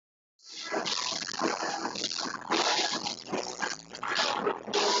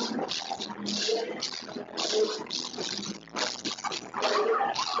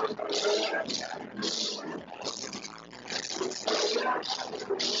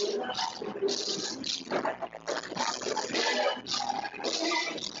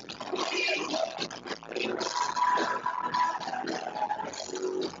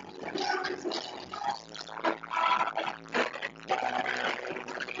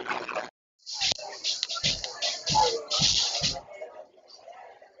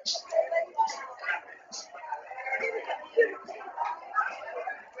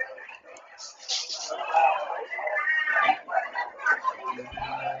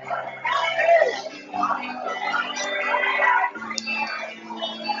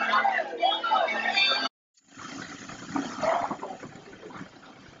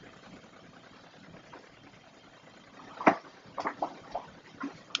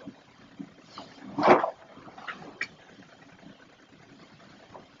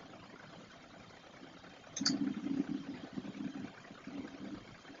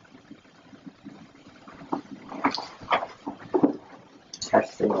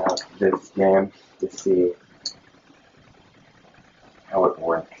testing out this game to see how it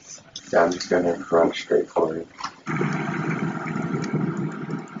works. So I'm just gonna run straight for it.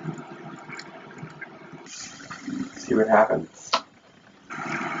 See what happens.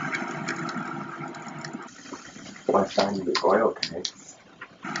 Let's find the oil tanks.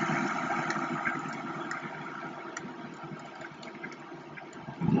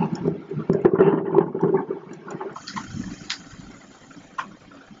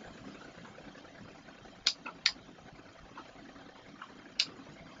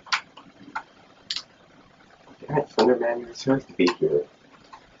 God, Slenderman, you're supposed to be here. You're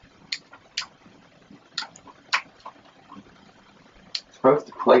supposed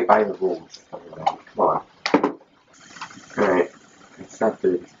to play by the rules, Slenderman. Come on. Alright, let's start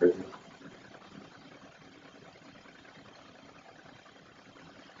through this prison.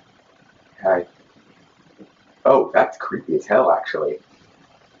 Hi. Oh, that's creepy as hell, actually.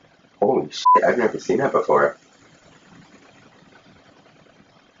 Holy shit, I've never seen that before.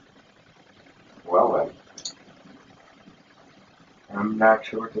 Well then. I'm not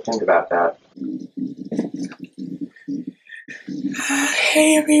sure what to think about that.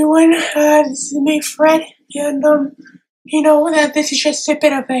 Hey everyone, this is me, Fred, and you know that this is just a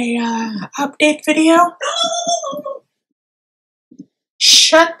bit of a update video.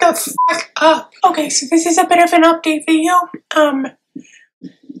 Shut the fuck up. Okay, so this is a bit of an update video.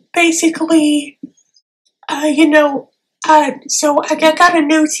 Basically, so I got a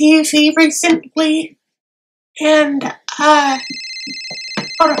new TV recently, and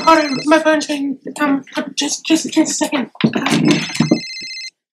hold on, my phone's ringing. Just a second.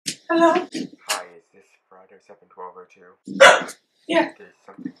 Hello? Hi, is this Friday 71202? Yeah. There's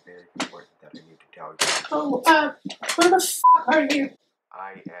something very important that I need to tell you. Oh, who the fuck are you?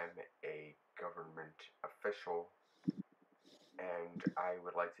 I am a government official, and I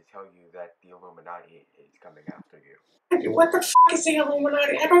would like to tell you that the Illuminati is coming after you. What the fuck is the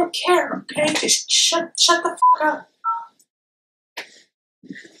Illuminati? I don't care, okay? Just shut the fuck up.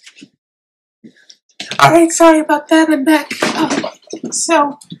 Alright, sorry about that, I'm back.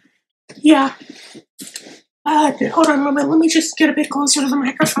 So, yeah. Hold on, let me just get a bit closer to the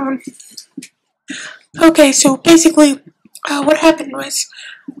microphone. Okay, so basically, what happened was,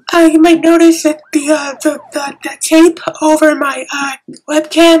 you might notice that the tape over my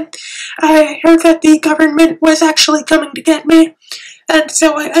webcam, I heard that the government was actually coming to get me, and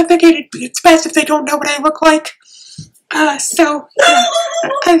so I figured it's best if they don't know what I look like.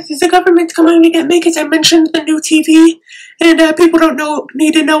 The government's coming to get me because I mentioned the new TV, and people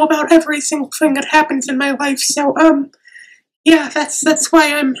need to know about every single thing that happens in my life. So yeah, that's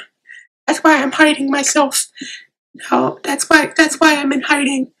why I'm hiding myself. No, that's why I'm in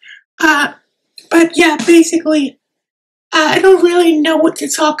hiding. But yeah, basically, I don't really know what to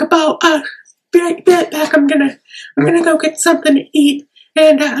talk about. Be right back. I'm gonna go get something to eat,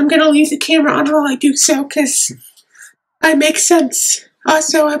 and I'm gonna leave the camera on while I do so, cause I make sense.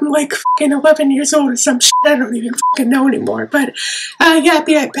 Also, I'm like fucking 11 years old or some shit. I don't even fucking know anymore. But yeah,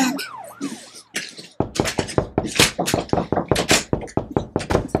 be right back.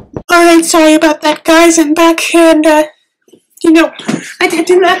 Alright, sorry about that, guys. I'm back, and I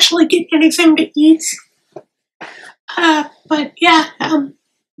didn't actually get anything to eat. But yeah, I don't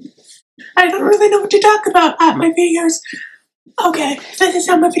really know what to talk about my videos. Okay, this is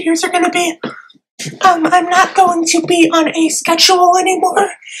how my videos are gonna be. I'm not going to be on a schedule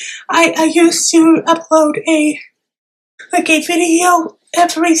anymore. I used to upload a video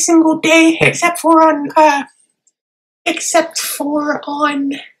every single day, except for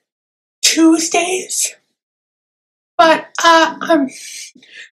on Tuesdays. But I'm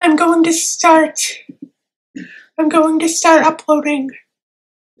going to start uploading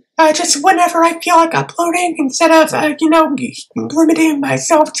just whenever I feel like uploading, instead of limiting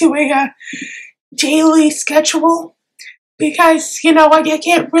myself to a daily schedule, because I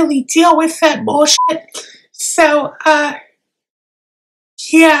can't really deal with that bullshit. So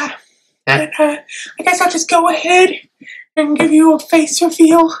yeah, but I guess I'll just go ahead and give you a face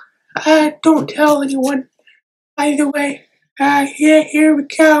reveal. Don't tell anyone, by the way. Here we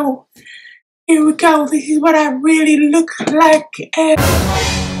go. This is what I really look like.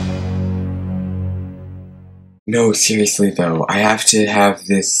 No, seriously though, I have to have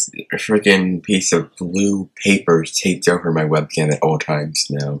this friggin' piece of blue paper taped over my webcam at all times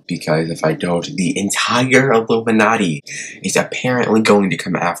now, because if I don't, the entire Illuminati is apparently going to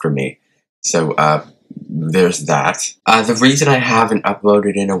come after me. So, there's that. The reason I haven't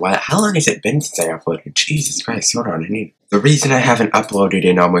uploaded in a while, how long has it been since I uploaded? Jesus Christ, hold on, the reason I haven't uploaded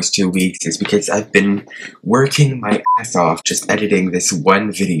in almost 2 weeks is because I've been working my ass off just editing this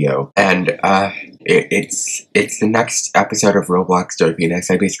one video, and, it's the next episode of Roblox Derby, and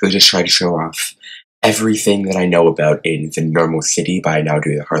I basically just try to show off everything that I know about in the normal city, but I now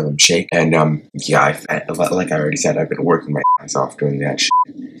do the Harlem Shake, and, yeah, like I already said, I've been working my ass off doing that shit.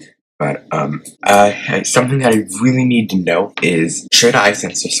 But, something that I really need to know is, should I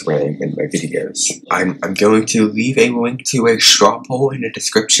censor swearing in my videos? I'm going to leave a link to a straw poll in the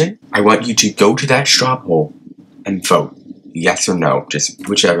description. I want you to go to that straw poll and vote. Yes or no, just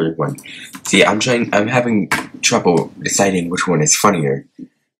whichever one. See, I'm having trouble deciding which one is funnier.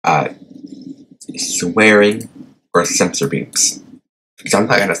 Swearing or censor beeps. Because I'm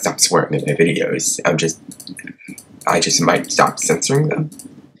not gonna stop swearing in my videos. I just might stop censoring them.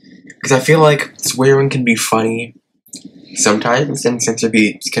 Because I feel like swearing can be funny sometimes, and censor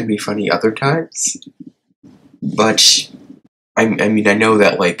beeps can be funny other times. But, I mean, I know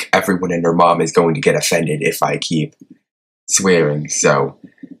that, like, everyone and their mom is going to get offended if I keep swearing, so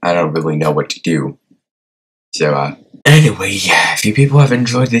I don't really know what to do. So, anyway, yeah, if you people have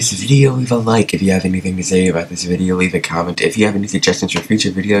enjoyed this video, leave a like. If you have anything to say about this video, leave a comment. If you have any suggestions for future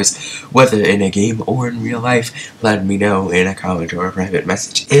videos, whether in a game or in real life, let me know in a comment or a private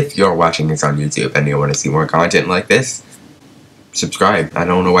message. If you're watching this on YouTube and you want to see more content like this, subscribe. I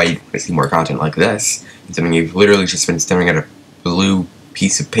don't know why you want to see more content like this, considering you've literally just been staring at a blue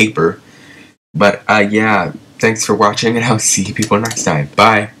piece of paper. But, yeah, thanks for watching, and I'll see you people next time.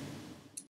 Bye!